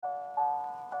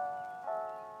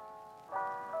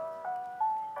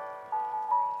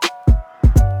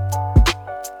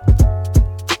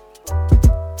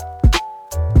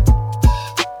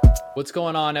What's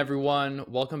going on, everyone?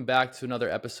 Welcome back to another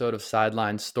episode of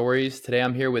Sideline Stories. Today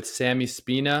I'm here with Sammy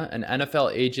Spina, an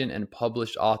NFL agent and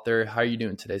published author. How are you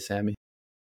doing today, Sammy?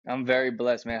 I'm very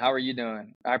blessed, man. How are you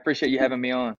doing? I appreciate you having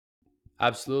me on.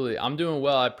 Absolutely. I'm doing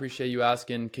well. I appreciate you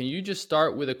asking. Can you just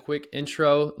start with a quick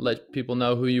intro, let people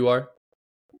know who you are?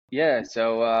 Yeah,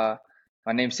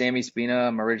 my name's Sammy Spina.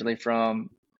 I'm originally from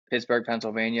Pittsburgh,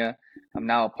 Pennsylvania. I'm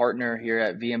now a partner here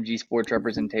at VMG Sports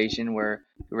Representation, where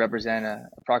we represent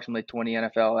approximately 20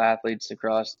 NFL athletes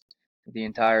across the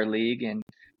entire league. And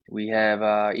we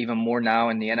have even more now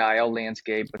in the NIL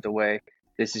landscape with the way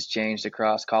this has changed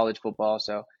across college football.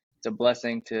 So it's a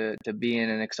blessing to be in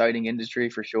an exciting industry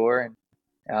for sure.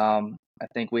 And I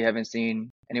think we haven't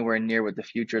seen anywhere near what the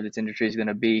future of this industry is going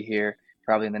to be here,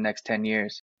 probably in the next 10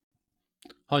 years.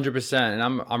 100%.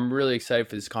 And I'm really excited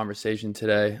for this conversation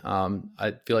today.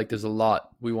 I feel like there's a lot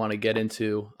we want to get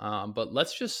into, but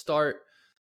let's just start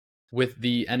with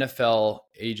the NFL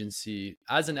agency.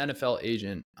 As an NFL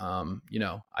agent,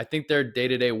 I think their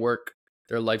day-to-day work,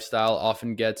 their lifestyle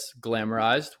often gets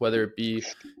glamorized, whether it be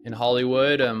in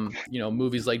Hollywood,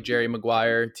 movies like Jerry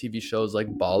Maguire, TV shows like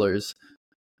Ballers.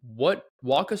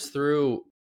 Walk us through,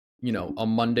 a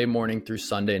Monday morning through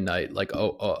Sunday night, like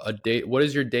a day. What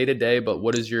is your day-to-day, but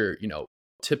what is your,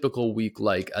 typical week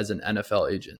like as an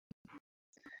NFL agent?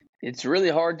 It's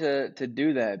really hard to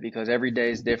do that because every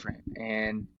day is different.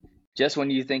 And just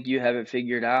when you think you have it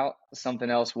figured out,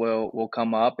 something else will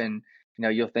come up, and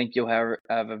you'll think you'll have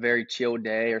a very chill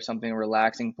day or something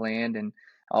relaxing planned, and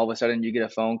all of a sudden you get a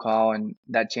phone call and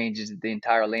that changes the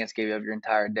entire landscape of your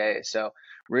entire day. So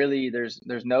really there's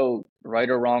no right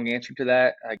or wrong answer to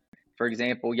that. Like, for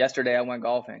example, yesterday I went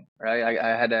golfing, right? I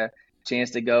had a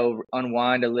chance to go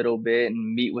unwind a little bit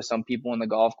and meet with some people on the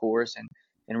golf course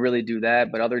and really do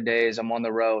that. But other days I'm on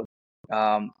the road.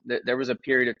 There was a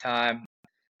period of time,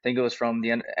 I think it was from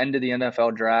the end of the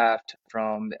NFL draft,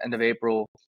 from the end of April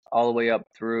all the way up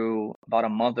through about a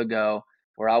month ago,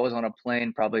 where I was on a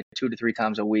plane probably 2 to 3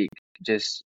 times a week,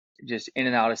 just in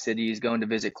and out of cities, going to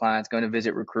visit clients, going to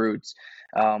visit recruits,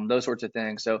 those sorts of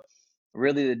things. So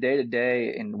really the day to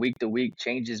day and week to week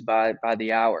changes by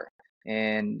the hour.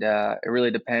 And it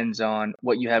really depends on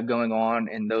what you have going on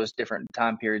in those different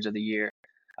time periods of the year.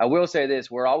 I will say this,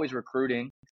 we're always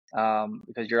recruiting,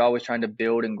 because you're always trying to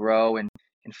build and grow and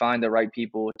find the right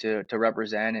people to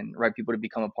represent and right people to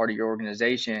become a part of your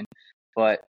organization.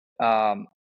 But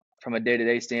from a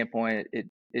day-to-day standpoint,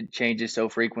 it changes so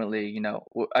frequently.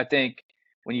 I think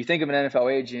when you think of an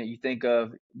NFL agent, you think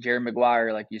of Jerry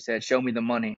Maguire, like you said, show me the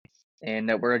money, and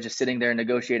that we're just sitting there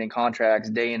negotiating contracts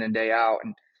day in and day out.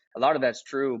 And a lot of that's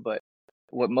true, but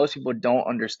what most people don't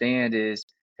understand is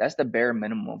that's the bare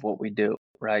minimum of what we do,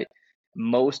 right?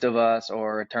 Most of us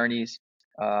are attorneys,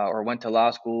 or went to law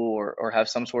school, or have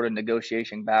some sort of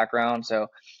negotiation background. So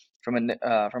from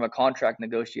a contract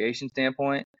negotiation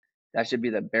standpoint, that should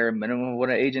be the bare minimum of what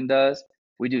an agent does.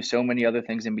 We do so many other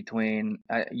things in between.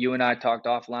 You and I talked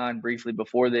offline briefly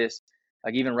before this.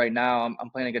 Like, even right now,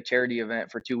 I'm planning a charity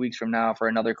event for 2 weeks from now for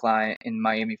another client in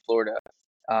Miami, Florida.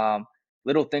 Um,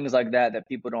 Little things like that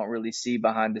people don't really see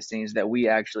behind the scenes that we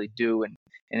actually do and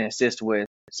assist with.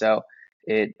 So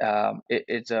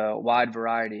it's a wide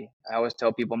variety. I always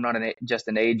tell people I'm not just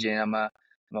an agent. I'm a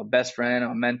best friend.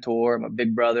 I'm a mentor. I'm a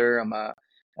big brother. I'm a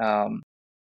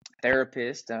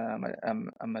therapist.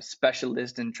 I'm a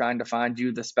specialist in trying to find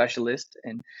you the specialist,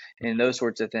 and those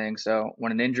sorts of things. So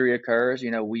when an injury occurs,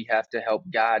 we have to help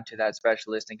guide to that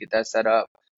specialist and get that set up.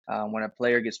 When a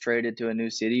player gets traded to a new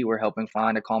city, we're helping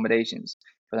find accommodations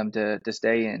for them to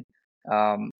stay in.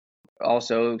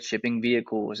 Also shipping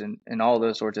vehicles and all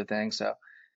those sorts of things. So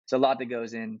it's a lot that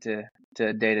goes into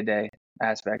day-to-day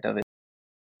aspect of it.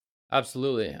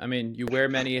 Absolutely. I mean, you wear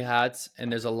many hats,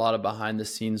 and there's a lot of behind the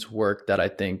scenes work that I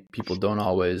think people don't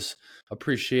always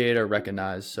appreciate or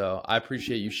recognize. So I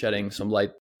appreciate you shedding some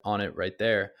light on it right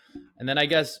there. And then I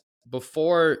guess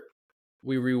before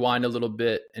we rewind a little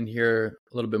bit and hear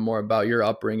a little bit more about your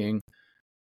upbringing,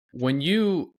 when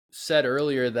you said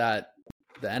earlier that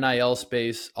the NIL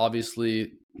space,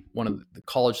 obviously one of the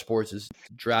college sports, is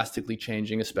drastically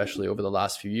changing, especially over the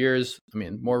last few years. I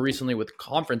mean, more recently with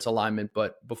conference alignment,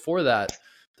 but before that,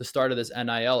 the start of this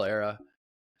NIL era,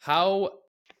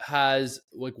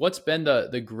 what's been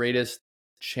the greatest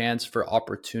chance for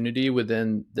opportunity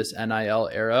within this NIL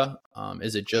era?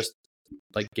 Is it just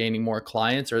like gaining more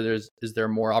clients, or is there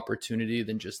more opportunity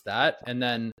than just that? And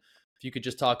then if you could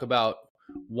just talk about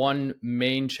one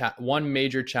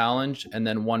major challenge and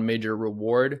then one major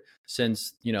reward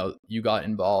since you got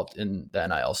involved in the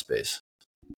NIL space.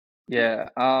 Yeah,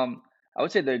 I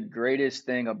would say the greatest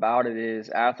thing about it is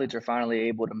athletes are finally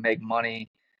able to make money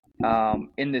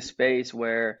in this space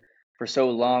where for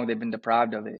so long they've been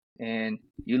deprived of it. And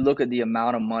you look at the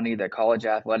amount of money that college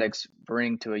athletics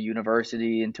bring to a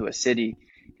university and to a city,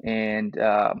 and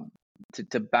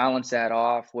to balance that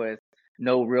off with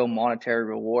no real monetary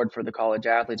reward for the college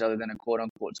athletes other than a quote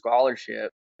unquote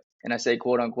scholarship. And I say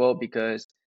quote unquote because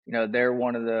they're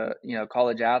one of the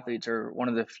college athletes are one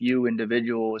of the few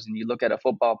individuals. And you look at a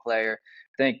football player,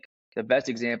 I think the best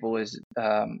example is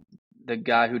the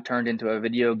guy who turned into a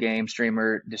video game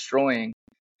streamer destroying,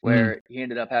 Mm, where he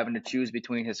ended up having to choose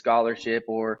between his scholarship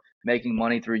or making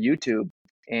money through YouTube.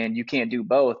 And you can't do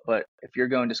both. But if you're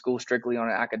going to school strictly on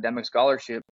an academic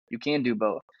scholarship, you can do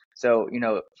both. So,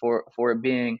 for it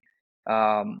being,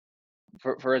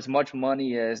 for as much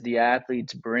money as the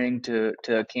athletes bring to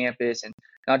a campus, and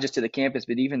not just to the campus,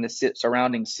 but even the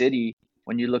surrounding city,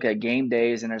 when you look at game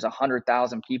days and there's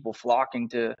 100,000 people flocking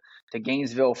to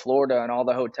Gainesville, Florida, and all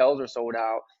the hotels are sold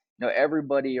out,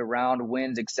 everybody around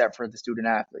wins except for the student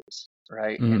athletes,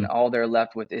 right? And mm. all they're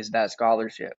left with is that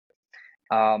scholarship.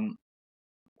 Um,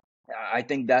 I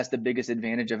think that's the biggest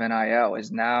advantage of NIL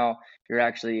is now you're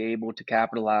actually able to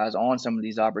capitalize on some of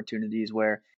these opportunities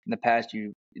where in the past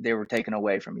they were taken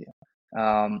away from you.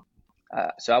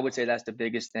 So I would say that's the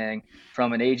biggest thing.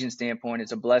 From an agent standpoint,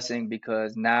 it's a blessing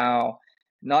because now,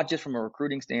 not just from a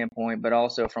recruiting standpoint, but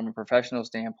also from a professional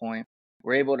standpoint,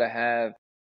 we're able to have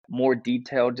more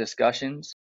detailed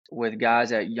discussions with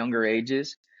guys at younger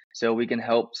ages, so we can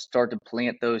help start to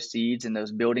plant those seeds and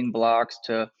those building blocks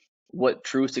to what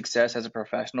true success as a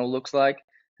professional looks like,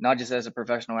 not just as a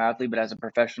professional athlete, but as a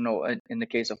professional, in the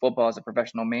case of football, as a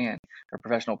professional man or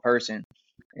professional person.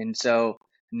 And so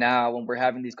now when we're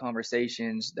having these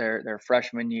conversations, their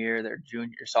freshman year, their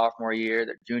junior, sophomore year,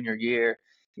 their junior year,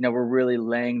 we're really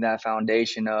laying that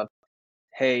foundation of,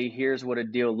 hey, here's what a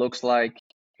deal looks like.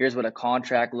 Here's what a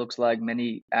contract looks like.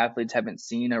 Many athletes haven't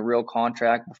seen a real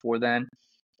contract before then.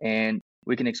 And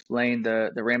we can explain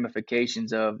the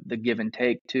ramifications of the give and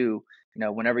take too.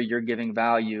 Whenever you're giving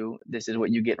value, this is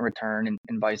what you get in return,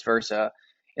 and vice versa.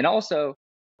 And also,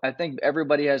 I think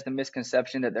everybody has the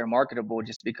misconception that they're marketable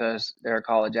just because they're a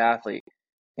college athlete.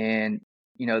 And,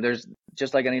 there's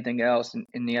just like anything else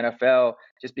in the NFL,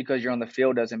 just because you're on the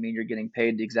field doesn't mean you're getting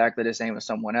paid exactly the same as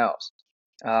someone else.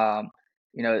 Um,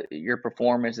 your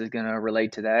performance is going to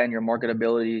relate to that, and your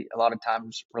marketability a lot of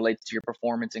times relates to your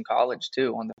performance in college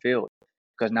too on the field,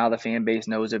 because now the fan base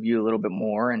knows of you a little bit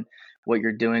more, and what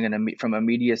you're doing from a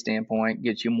media standpoint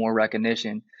gets you more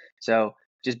recognition. So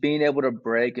just being able to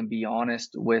break and be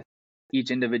honest with each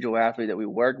individual athlete that we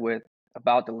work with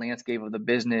about the landscape of the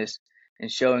business, and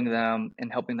showing them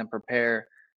and helping them prepare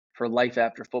for life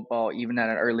after football, even at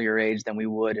an earlier age than we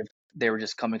would if they were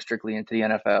just coming strictly into the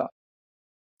NFL.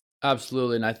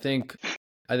 Absolutely. And I think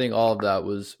all of that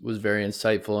was very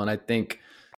insightful. And I think,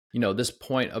 this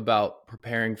point about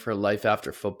preparing for life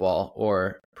after football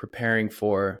or preparing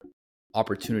for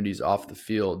opportunities off the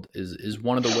field is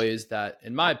one of the ways that,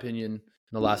 in my opinion, in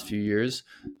the last few years,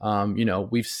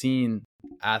 we've seen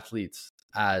athletes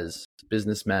as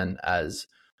businessmen, as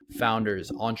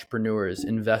founders, entrepreneurs,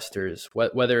 investors,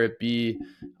 whether it be,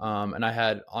 and I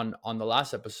had on the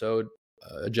last episode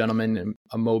a gentleman,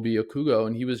 Amobi Okugo,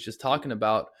 and he was just talking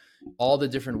about all the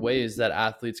different ways that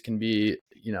athletes can be,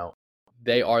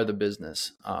 they are the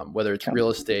business, whether it's real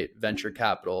estate, venture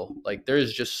capital, like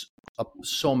there's just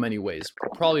so many ways,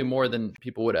 probably more than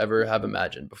people would ever have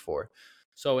imagined before.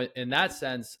 So in that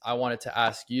sense, I wanted to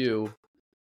ask you,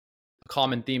 a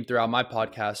common theme throughout my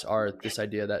podcast are this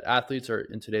idea that athletes are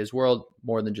in today's world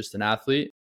more than just an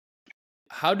athlete.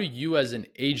 How do you as an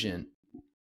agent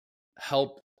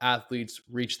help athletes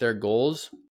reach their goals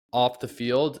off the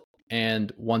field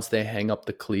and once they hang up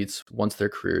the cleats, once their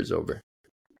career is over?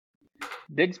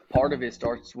 Big part of it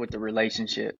starts with the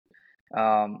relationship.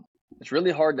 It's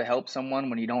really hard to help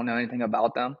someone when you don't know anything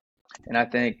about them. And I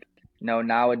think,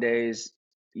 nowadays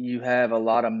you have a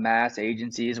lot of mass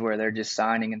agencies where they're just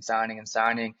signing and signing and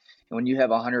signing. And when you have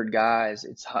 100 guys,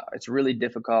 it's really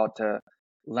difficult to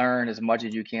learn as much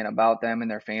as you can about them and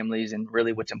their families and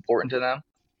really what's important to them,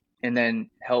 and then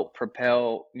help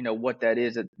propel, what that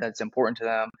is that's important to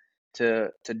them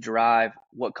to drive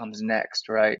what comes next,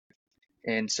 right?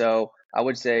 And so I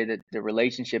would say that the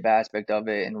relationship aspect of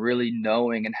it, and really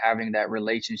knowing and having that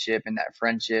relationship and that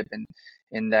friendship and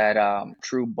that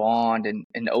true bond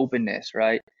and openness,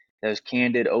 right? Those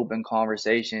candid, open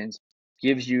conversations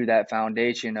gives you that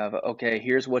foundation of, okay,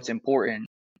 here's what's important.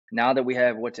 Now that we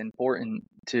have what's important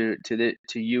to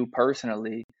you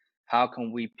personally, how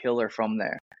can we pillar from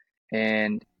there?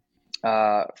 And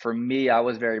for me, I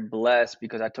was very blessed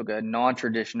because I took a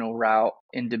non-traditional route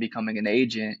into becoming an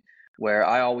agent, where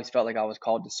I always felt like I was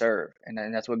called to serve,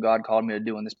 and that's what God called me to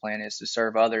do in this plan, is to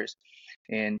serve others.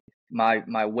 And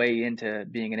my way into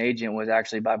being an agent was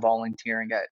actually by volunteering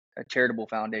at a charitable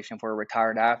foundation for a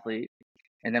retired athlete.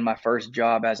 And then my first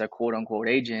job as a quote unquote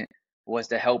agent was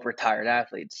to help retired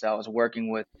athletes. So I was working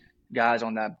with guys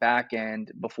on that back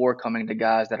end before coming to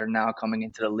guys that are now coming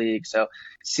into the league. So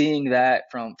seeing that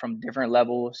from different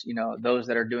levels, those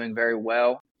that are doing very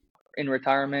well in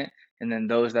retirement, and then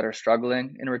those that are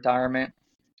struggling in retirement,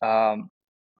 um,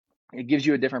 it gives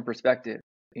you a different perspective,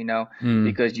 you know, Mm,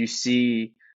 because you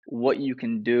see what you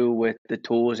can do with the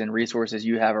tools and resources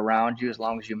you have around you as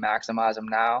long as you maximize them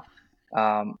now.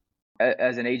 Um,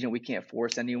 as an agent, we can't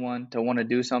force anyone to want to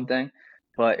do something,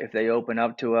 but if they open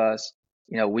up to us,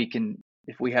 we can,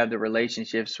 if we have the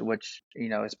relationships, which,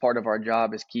 is part of our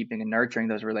job, is keeping and nurturing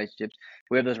those relationships.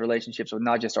 We have those relationships with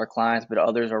not just our clients, but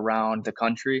others around the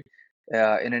country.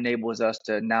 It enables us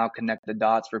to now connect the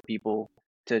dots for people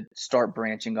to start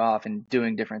branching off and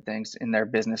doing different things in their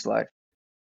business life.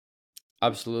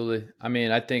 absolutely. I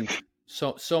mean, I think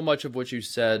so much of what you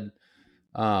said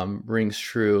rings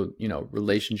true.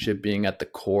 Relationship being at the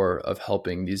core of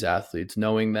helping these athletes,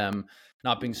 knowing them,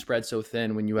 not being spread so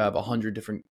thin when you have 100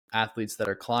 different athletes that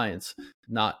are clients,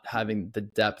 not having the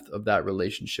depth of that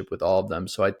relationship with all of them.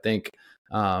 So I think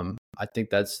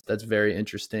that's very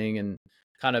interesting, and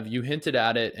kind of you hinted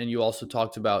at it, and you also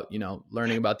talked about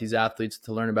learning about these athletes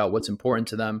to learn about what's important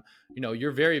to them.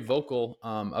 You're very vocal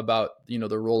about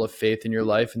the role of faith in your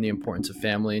life and the importance of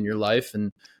family in your life.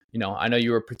 And I know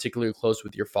you were particularly close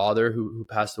with your father who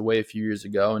passed away a few years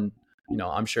ago. And,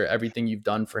 I'm sure everything you've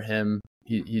done for him,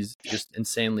 he's just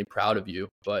insanely proud of you.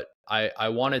 But I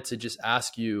wanted to just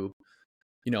ask you,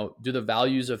 do the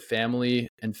values of family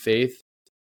and faith,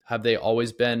 have they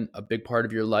always been a big part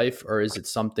of your life? Or is it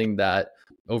something that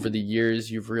over the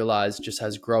years you've realized just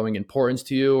has growing importance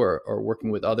to you, or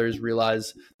working with others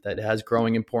realize that it has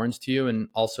growing importance to you? And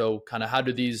also kind of how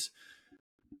do these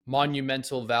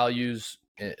monumental values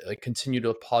continue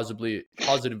to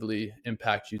positively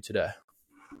impact you today?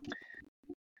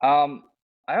 Um,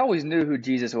 I always knew who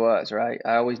Jesus was, right?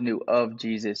 I always knew of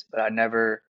Jesus, but I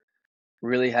never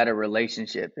really had a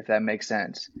relationship, if that makes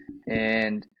sense.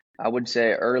 And I would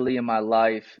say early in my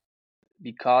life,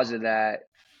 because of that,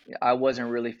 I wasn't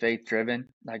really faith driven.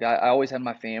 Like I always had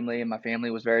my family, and my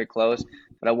family was very close,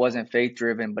 but I wasn't faith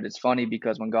driven. But it's funny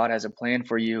because when God has a plan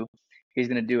for you, He's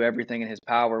going to do everything in His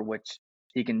power, which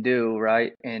He can do,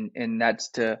 right? And that's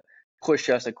to push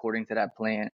us according to that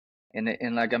plan.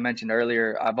 And like I mentioned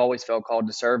earlier, I've always felt called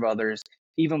to serve others,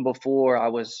 even before I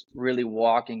was really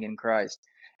walking in Christ,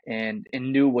 and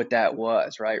knew what that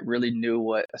was, right? Really knew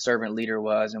what a servant leader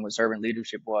was and what servant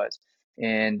leadership was.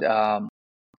 And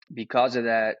because of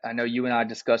that, I know you and I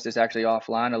discussed this actually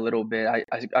offline a little bit.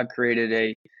 I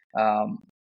created um,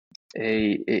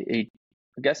 a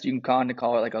I guess you can kind of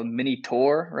call it like a mini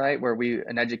tour, right?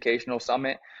 An educational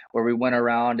summit where we went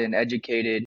around and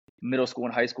educated middle school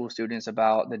and high school students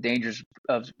about the dangers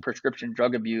of prescription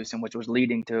drug abuse, and which was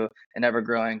leading to an ever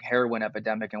growing heroin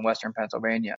epidemic in Western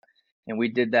Pennsylvania. And we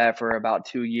did that for about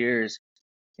 2 years,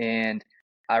 and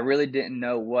I really didn't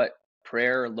know what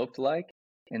prayer looked like.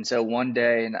 And so one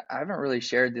day, and I haven't really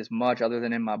shared this much other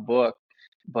than in my book,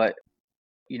 but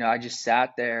I just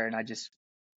sat there and I just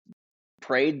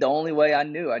prayed the only way I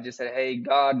knew. I just said, "Hey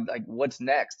God, like what's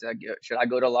next? Like, should I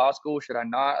go to law school? Should I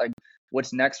not? Like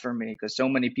what's next for me?" Because so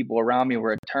many people around me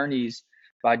were attorneys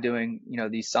by doing,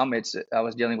 these summits. I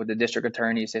was dealing with the district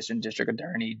attorney, assistant district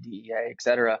attorney, DEA,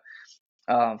 etc.,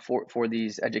 for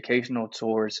these educational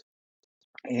tours.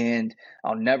 And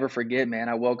I'll never forget, man,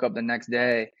 I woke up the next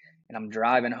day and I'm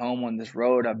driving home on this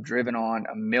road I've driven on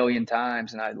a million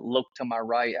times. And I look to my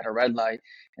right at a red light,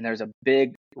 and there's a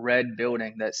big red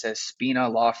building that says Spina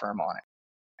Law Firm on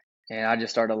it. And I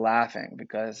just started laughing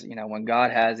because, when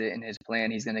God has it in His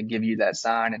plan, He's going to give you that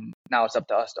sign. And now it's up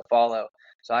to us to follow.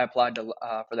 So I applied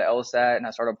for the LSAT, and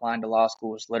I started applying to law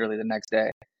schools literally the next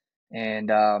day. And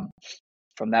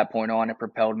from that point on, it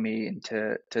propelled me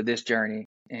into this journey.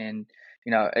 And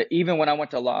even when I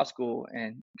went to law school,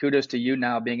 and kudos to you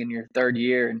now being in your third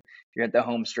year and you're at the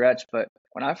home stretch, but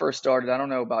when I first started, I don't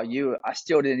know about you, I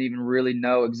still didn't even really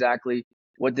know exactly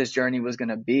what this journey was going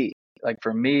to be. Like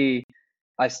for me,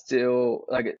 I still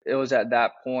like it was at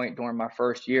that point during my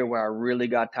first year where I really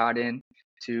got tied in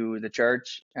to the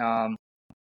church. And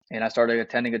I started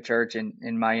attending a church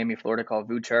in Miami, Florida called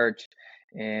VU Church.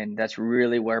 And that's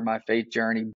really where my faith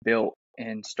journey built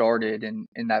and started, and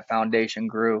that foundation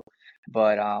grew.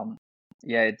 But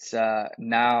yeah, it's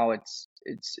now it's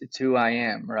who I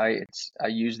am, right? I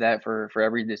use that for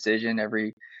every decision,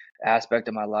 every aspect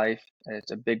of my life.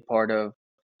 It's a big part of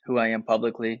who I am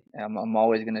publicly. I'm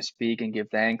always going to speak and give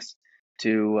thanks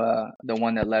to the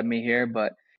one that led me here.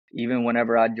 But even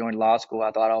whenever I joined law school,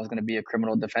 I thought I was going to be a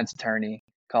criminal defense attorney,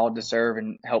 called to serve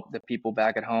and help the people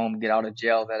back at home get out of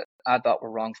jail that I thought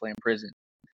were wrongfully imprisoned.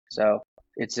 So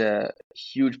it's a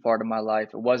huge part of my life.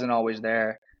 It wasn't always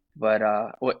there, but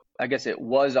I guess it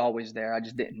was always there. I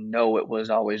just didn't know it was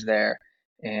always there,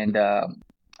 and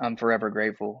I'm forever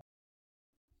grateful.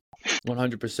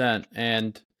 100%.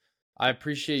 And I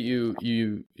appreciate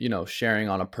you sharing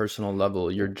on a personal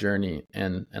level your journey,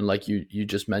 and like you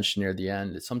just mentioned near the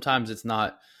end, sometimes it's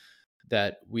not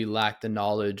that we lack the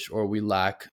knowledge or we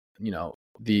lack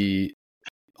the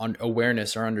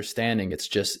awareness or understanding.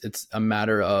 It's a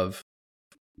matter of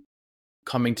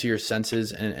coming to your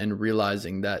senses and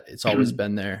realizing that it's always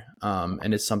been there,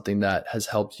 and it's something that has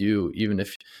helped you even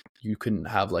if you couldn't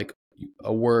have like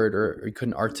a word or you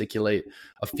couldn't articulate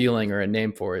a feeling or a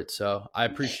name for it. So I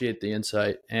appreciate the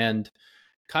insight. And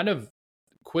kind of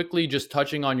quickly just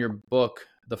touching on your book,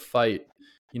 The Fight,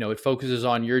 it focuses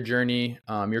on your journey,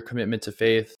 your commitment to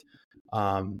faith.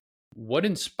 What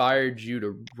inspired you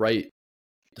to write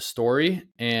the story?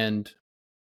 And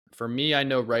for me, I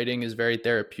know writing is very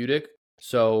therapeutic.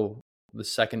 So the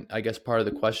second, I guess, part of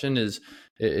the question is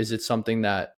it something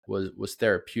that was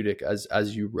therapeutic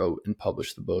as you wrote and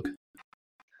published the book?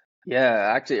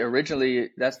 Yeah, actually,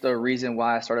 originally, that's the reason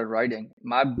why I started writing.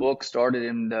 My book started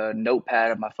in the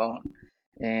notepad of my phone,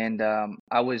 and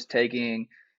I was taking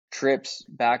trips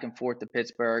back and forth to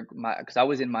Pittsburgh, because I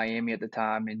was in Miami at the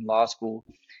time in law school.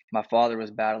 My father was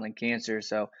battling cancer,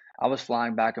 so I was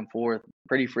flying back and forth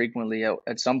pretty frequently.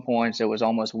 At some points, it was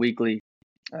almost weekly,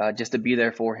 just to be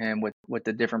there for him with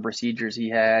the different procedures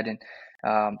he had, and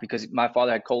because my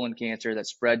father had colon cancer that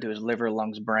spread to his liver,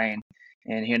 lungs, brain,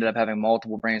 and he ended up having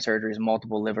multiple brain surgeries,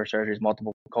 multiple liver surgeries,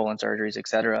 multiple colon surgeries,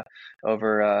 etc.,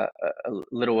 over a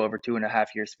little over 2.5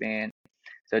 year span.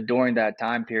 So during that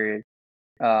time period,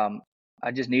 um,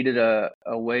 I just needed a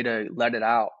way to let it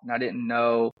out, and I didn't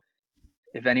know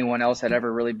if anyone else had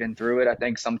ever really been through it. I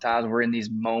think sometimes we're in these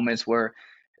moments where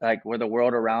where the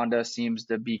world around us seems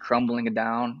to be crumbling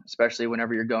down, especially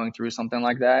whenever you're going through something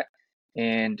like that.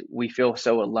 And we feel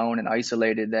so alone and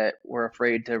isolated that we're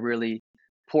afraid to really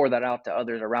pour that out to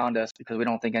others around us because we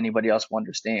don't think anybody else will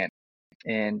understand.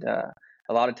 And a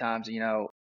lot of times,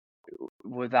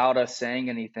 without us saying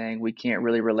anything, we can't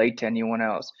really relate to anyone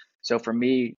else. So for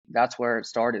me, that's where it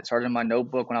started. It started in my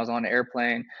notebook when I was on an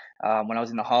airplane, when I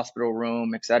was in the hospital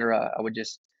room, etc. I would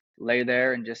just lay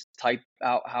there and just type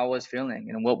out how I was feeling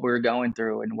and what we were going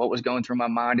through and what was going through my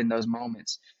mind in those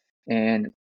moments. And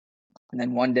and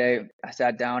then one day I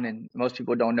sat down, and most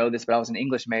people don't know this, but I was an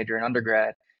English major in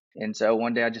undergrad. And so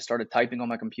one day I just started typing on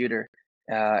my computer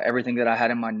everything that I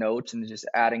had in my notes and just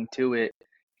adding to it.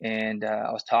 And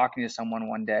I was talking to someone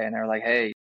one day, and they were like,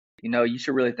 "Hey, you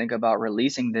should really think about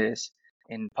releasing this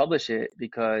and publish it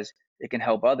because it can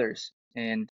help others."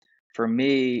 And for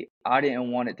me, I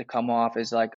didn't want it to come off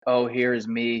as like, "Oh, here's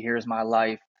me, here's my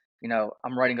life."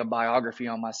 I'm writing a biography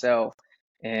on myself.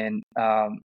 And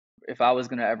if I was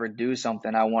going to ever do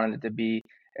something, I wanted it to be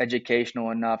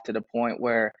educational enough to the point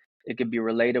where it could be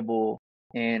relatable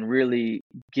and really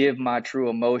give my true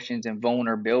emotions and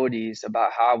vulnerabilities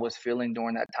about how I was feeling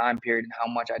during that time period and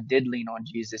how much I did lean on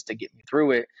Jesus to get me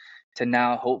through it, to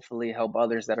now hopefully help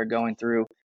others that are going through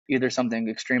either something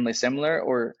extremely similar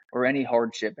or any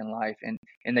hardship in life, and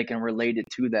they can relate it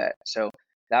to that. So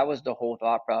that was the whole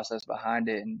thought process behind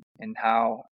it, and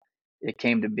how it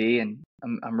came to be. And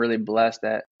I'm really blessed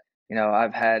that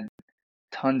I've had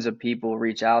tons of people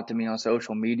reach out to me on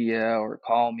social media or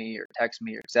call me or text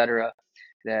me, or etc.,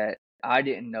 that I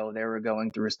didn't know they were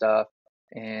going through stuff,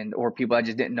 and or people I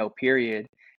just didn't know, period.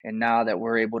 And now that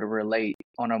we're able to relate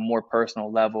on a more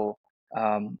personal level,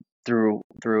 through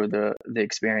the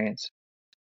experience.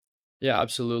 Yeah,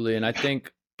 absolutely. And I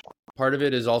think part of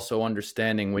it is also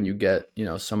understanding when you get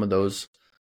some of those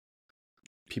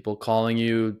people calling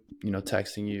you,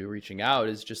 texting you, reaching out,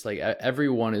 is just like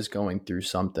everyone is going through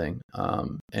something. Yeah.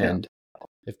 And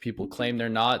if people claim they're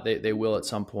not, they will at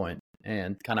some point.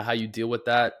 And kind of how you deal with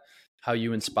that, how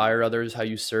you inspire others, how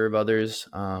you serve others,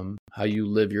 how you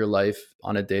live your life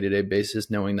on a day-to-day basis,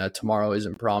 knowing that tomorrow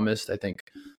isn't promised. I think,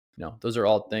 those are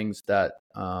all things that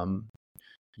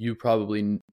you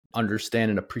probably understand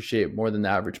and appreciate more than the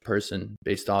average person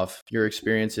based off your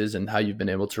experiences and how you've been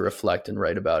able to reflect and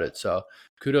write about it. So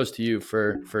kudos to you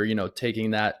for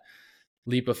taking that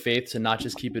leap of faith to not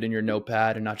just keep it in your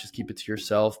notepad and not just keep it to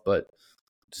yourself, but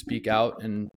speak out.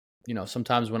 And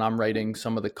sometimes when I'm writing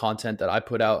some of the content that I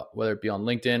put out, whether it be on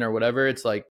LinkedIn or whatever, it's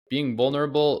like being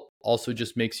vulnerable also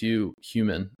just makes you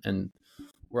human. And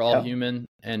We're all Yeah. human,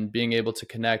 and being able to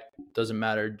connect doesn't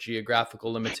matter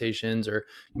geographical limitations, or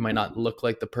you might not look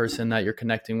like the person that you're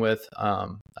connecting with. I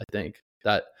think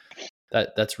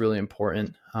that's really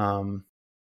important.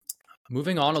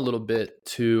 Moving on a little bit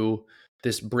to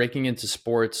this breaking into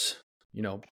sports,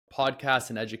 podcast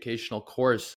and educational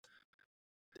course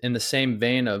in the same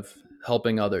vein of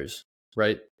helping others,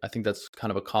 right? I think that's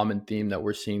kind of a common theme that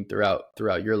we're seeing throughout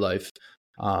your life.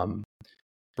 Um,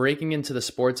 Breaking into the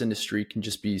sports industry can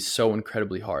just be so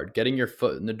incredibly hard. Getting your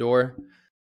foot in the door.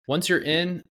 Once you're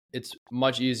in, it's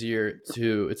much easier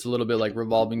it's a little bit like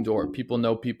revolving door. People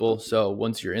know people. So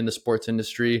once you're in the sports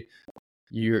industry,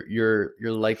 you're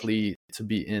likely to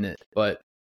be in it. But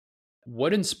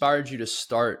what inspired you to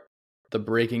start the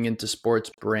Breaking into Sports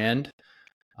brand?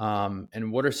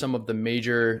 And what are some of the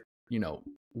major,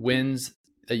 wins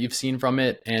that you've seen from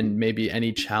it, and maybe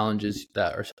any challenges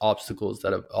that are obstacles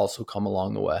that have also come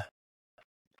along the way?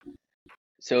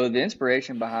 So the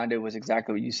inspiration behind it was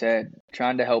exactly what you said,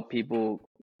 trying to help people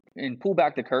and pull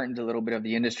back the curtains a little bit of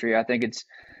the industry. I think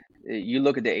you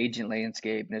look at the agent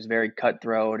landscape and it's very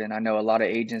cutthroat. And I know a lot of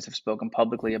agents have spoken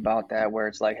publicly about that, where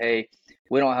it's like, hey,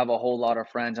 we don't have a whole lot of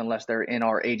friends unless they're in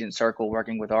our agent circle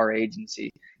working with our agency.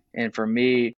 And for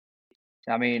me,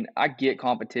 I mean, I get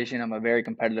competition. I'm a very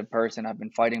competitive person. I've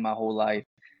been fighting my whole life.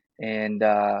 And,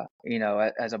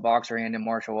 as a boxer and in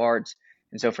martial arts.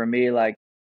 And so for me, like,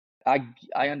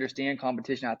 I understand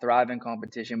competition. I thrive in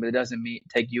competition, but it doesn't mean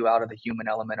take you out of the human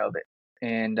element of it.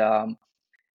 And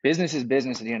business is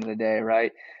business at the end of the day,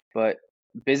 right? But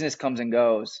business comes and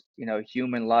goes.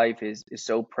 Human life is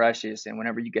so precious, and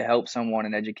whenever you can help someone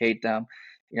and educate them,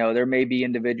 there may be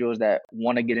individuals that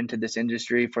want to get into this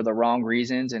industry for the wrong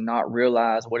reasons and not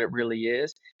realize what it really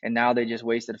is, and now they just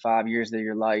wasted 5 years of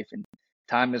your life. And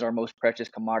time is our most precious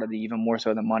commodity, even more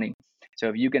so than money. So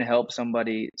if you can help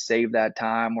somebody save that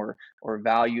time or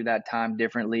value that time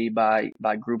differently by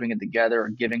grouping it together or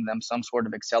giving them some sort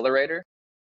of accelerator,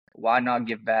 why not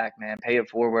give back, man? Pay it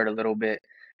forward a little bit.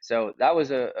 So that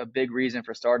was a big reason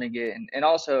for starting it. And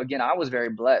also, again, I was very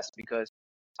blessed because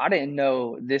I didn't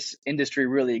know this industry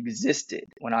really existed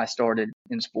when I started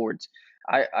in sports.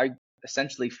 I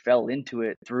essentially fell into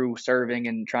it through serving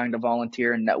and trying to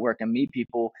volunteer and network and meet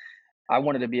people. I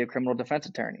wanted to be a criminal defense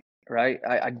attorney, right?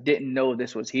 I didn't know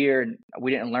this was here, and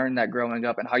we didn't learn that growing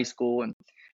up in high school, and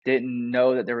didn't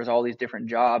know that there was all these different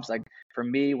jobs. Like for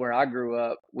me, where I grew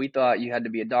up, we thought you had to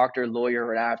be a doctor, lawyer,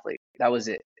 or an athlete. That was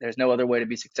it. There's no other way to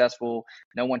be successful.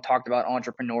 No one talked about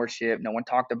entrepreneurship. No one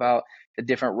talked about the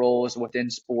different roles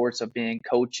within sports of being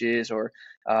coaches or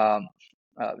um,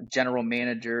 general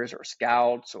managers or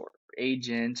scouts or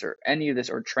agents or any of this,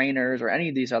 or trainers or any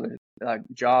of these other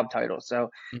job titles. So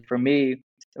for me,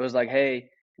 it was like, hey,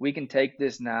 we can take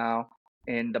this now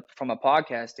and from a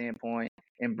podcast standpoint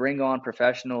and bring on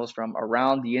professionals from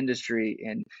around the industry.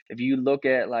 And if you look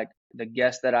at like the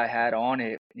guests that I had on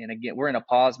it, and again, we're in a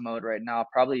pause mode right now,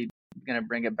 probably going to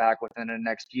bring it back within the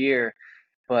next year.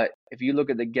 But if you look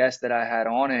at the guests that I had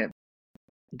on it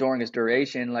during its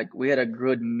duration, like we had a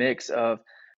good mix of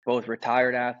both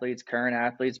retired athletes, current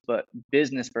athletes, but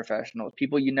business professionals,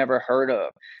 people you never heard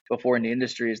of before in the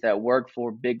industries that work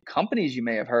for big companies you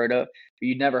may have heard of, but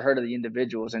you never heard of the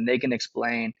individuals, and they can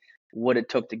explain what it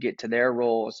took to get to their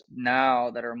roles now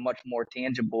that are much more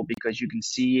tangible because you can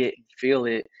see it and feel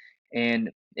it. And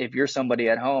if you're somebody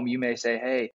at home, you may say,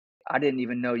 hey, I didn't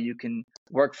even know you can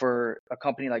work for a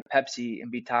company like Pepsi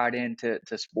and be tied into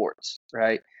sports,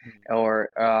 right? Or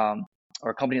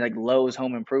a company like Lowe's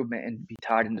Home Improvement and be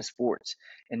tied into sports.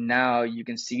 And now you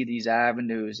can see these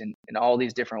avenues in all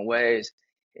these different ways.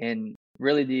 And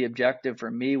really the objective for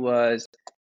me was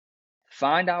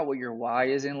find out what your why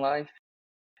is in life.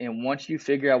 And once you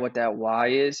figure out what that why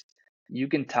is, you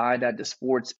can tie that to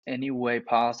sports any way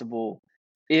possible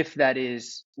if that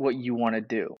is what you want to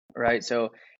do, right?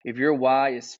 So if your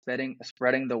why is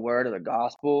spreading the word of the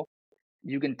gospel,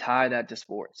 you can tie that to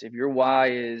sports. If your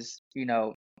why is, you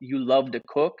love to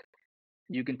cook,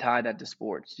 you can tie that to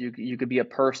sports. You could be a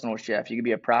personal chef, you could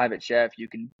be a private chef, you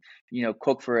can,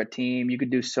 cook for a team, you could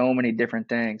do so many different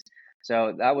things.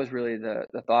 So that was really the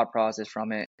thought process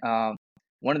from it.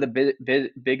 One of the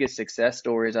biggest success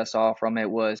stories I saw from it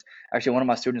was actually one of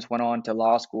my students went on to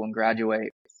law school and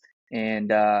graduate,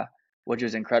 and which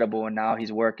was incredible. And now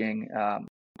he's working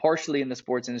partially in the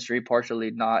sports industry,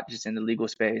 partially not, just in the legal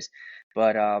space.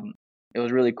 But it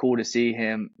was really cool to see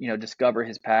him, discover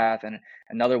his path. And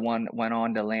another one went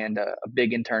on to land a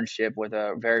big internship with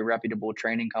a very reputable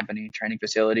training company, training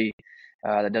facility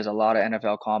that does a lot of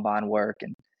NFL combine work.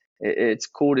 And it's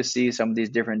cool to see some of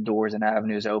these different doors and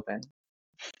avenues open.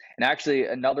 And actually,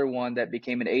 another one that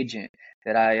became an agent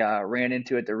that I ran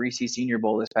into at the Reese Senior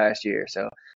Bowl this past year. So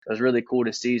it was really cool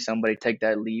to see somebody take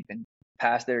that leap and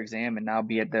pass their exam and now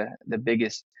be at the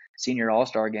biggest senior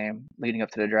all-star game leading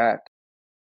up to the draft.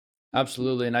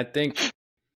 Absolutely. And I think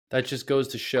that just goes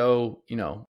to show,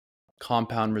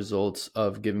 compound results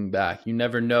of giving back. You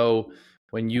never know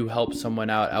when you help someone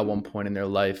out at one point in their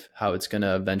life, how it's going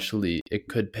to eventually, it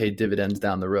could pay dividends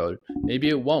down the road. Maybe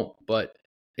it won't, but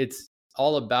it's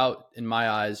all about, in my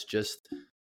eyes, just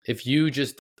if you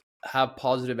just have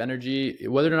positive energy,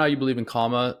 whether or not you believe in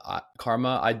karma,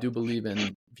 I do believe in,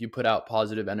 if you put out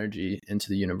positive energy into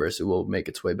the universe, it will make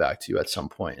its way back to you at some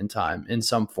point in time, in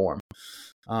some form.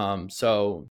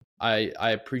 So I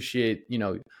appreciate,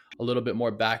 a little bit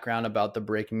more background about the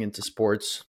breaking into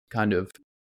sports kind of,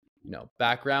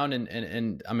 background,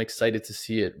 and I'm excited to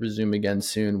see it resume again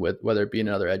soon, with whether it be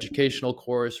another educational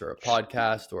course or a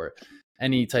podcast or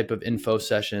any type of info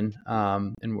session.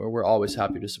 And we're always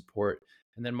happy to support.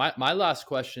 And then my last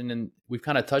question, and we've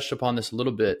kind of touched upon this a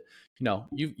little bit,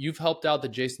 you've helped out the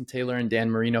Jason Taylor and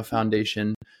Dan Marino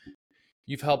Foundation.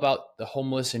 You've helped out the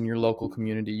homeless in your local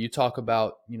community. You talk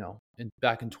about,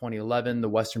 back in 2011, the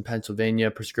Western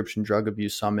Pennsylvania Prescription Drug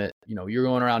Abuse Summit. You're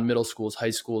going around middle schools, high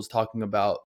schools, talking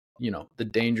about, the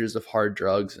dangers of hard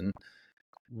drugs and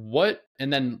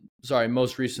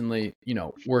most recently,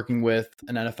 working with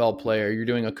an NFL player. You're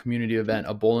doing a community event,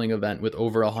 a bowling event with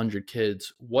over 100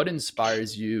 kids. What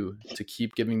inspires you to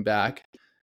keep giving back?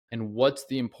 And what's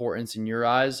the importance in your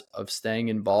eyes of staying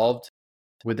involved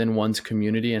within one's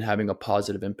community and having a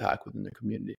positive impact within the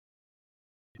community?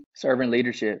 Servant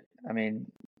leadership. I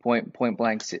mean, point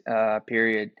blank,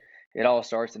 period. It all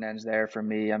starts and ends there for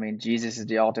me. I mean, Jesus is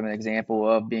the ultimate example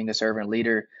of being a servant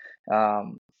leader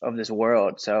of this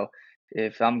world. So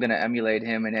if I'm going to emulate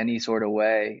him in any sort of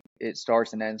way, it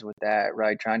starts and ends with that,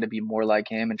 right? Trying to be more like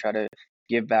him and try to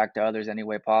give back to others any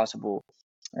way possible.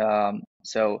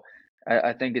 So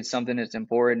I think it's something that's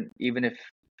important, even if,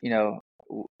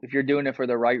 if you're doing it for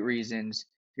the right reasons,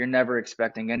 you're never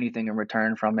expecting anything in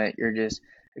return from it. You're just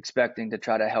expecting to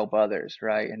try to help others,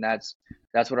 right? And that's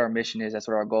what our mission is. That's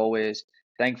what our goal is.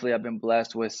 Thankfully, I've been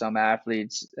blessed with some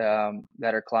athletes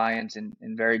that are clients and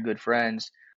very good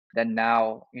friends that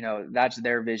now, that's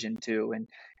their vision too. And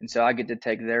so I get to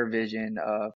take their vision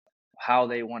of how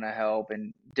they want to help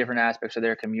and different aspects of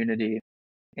their community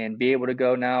and be able to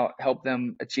go now help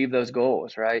them achieve those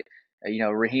goals, right?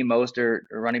 Raheem Mostert,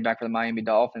 running back for the Miami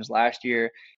Dolphins last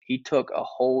year, he took a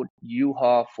whole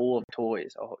U-Haul full of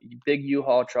toys, a big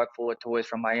U-Haul truck full of toys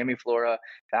from Miami, Florida,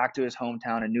 back to his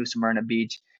hometown in New Smyrna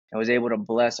Beach, and was able to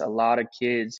bless a lot of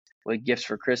kids with gifts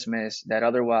for Christmas that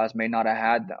otherwise may not have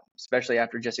had them, especially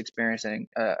after just experiencing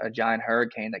a giant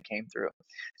hurricane that came through.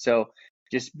 So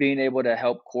just being able to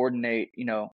help coordinate,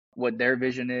 what their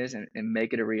vision is and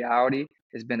make it a reality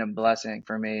has been a blessing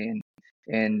for me.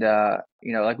 And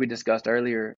like we discussed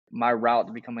earlier, my route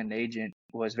to become an agent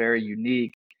was very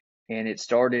unique. And it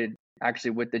started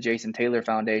actually with the Jason Taylor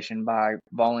Foundation by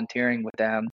volunteering with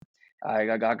them. I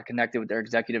got connected with their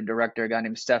executive director, a guy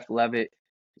named Seth Levitt.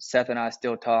 Seth and I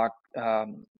still talk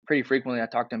pretty frequently. I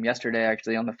talked to him yesterday,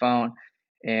 actually, on the phone.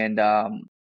 And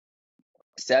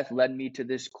Seth led me to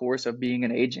this course of being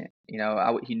an agent.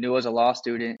 He knew I was a law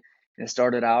student, and it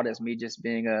started out as me just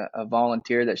being a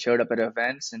volunteer that showed up at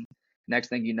events. And next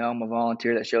thing you know, I'm a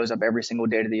volunteer that shows up every single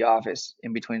day to the office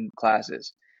in between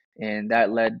classes. And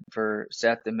that led for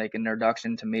Seth to make an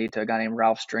introduction to me to a guy named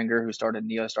Ralph Stringer, who started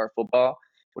NeoStar Football,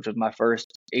 which was my first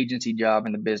agency job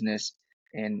in the business.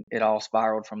 And it all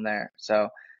spiraled from there. So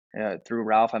through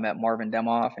Ralph, I met Marvin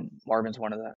Demoff, and Marvin's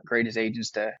one of the greatest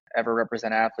agents to ever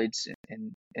represent athletes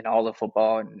in all of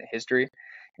football and history.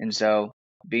 And so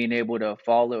being able to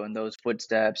follow in those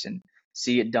footsteps and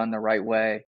see it done the right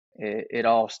way, it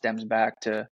all stems back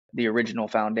to the original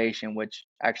foundation, which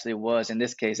actually was, in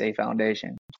this case, a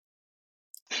foundation.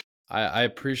 I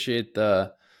appreciate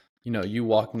you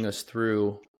walking us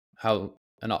through how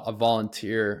a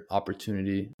volunteer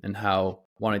opportunity and how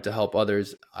wanting to help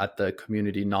others at the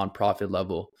community nonprofit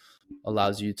level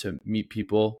allows you to meet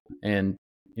people. And,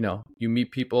 you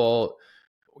meet people,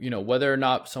 whether or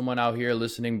not someone out here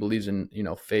listening believes in,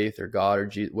 faith or God or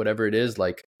Jesus, whatever it is,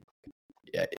 like,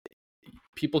 yeah,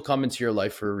 people come into your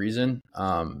life for a reason.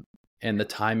 And the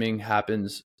timing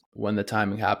happens when the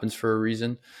timing happens for a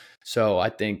reason. So I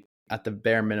think at the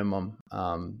bare minimum,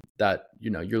 that,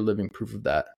 you're living proof of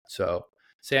that. So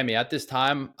Sammy, at this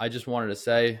time, I just wanted to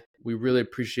say, we really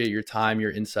appreciate your time,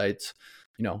 your insights.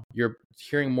 You're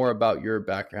hearing more about your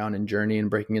background and journey and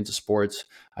breaking into sports,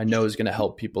 I know is going to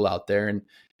help people out there, and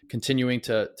continuing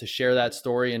to share that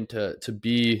story and to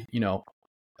be,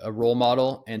 a role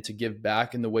model and to give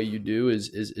back in the way you do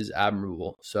is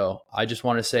admirable. So I just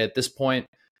want to say at this point,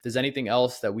 if there's anything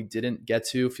else that we didn't get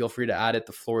to, feel free to add it.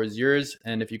 The floor is yours.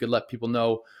 And if you could let people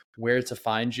know where to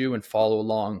find you and follow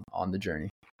along on the journey.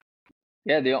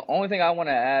 Yeah, the only thing I want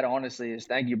to add, honestly, is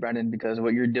thank you, Brendan, because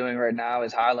what you're doing right now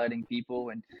is highlighting people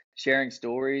and sharing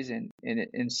stories, and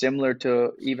similar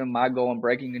to even my goal in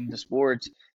breaking into sports,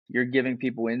 you're giving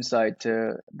people insight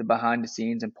to the behind the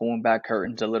scenes and pulling back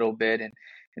curtains a little bit,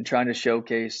 and trying to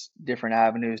showcase different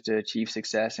avenues to achieve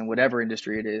success in whatever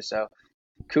industry it is. So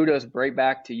kudos right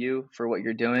back to you for what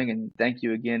you're doing, and thank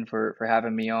you again for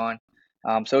having me on.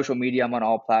 Social media, I'm on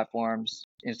all platforms: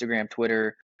 Instagram,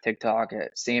 Twitter, TikTok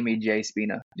at Sammy J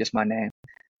Spina, just my name.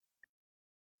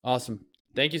 Awesome.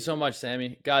 Thank you so much,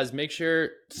 Sammy. Guys, make sure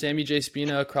Sammy J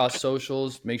Spina across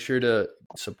socials. Make sure to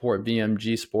support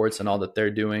BMG Sports and all that they're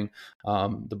doing.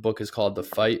 The book is called The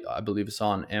Fight. I believe it's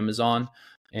on Amazon.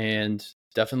 And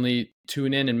definitely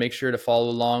tune in and make sure to follow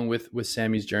along with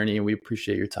Sammy's journey. And we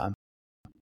appreciate your time.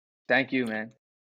 Thank you, man.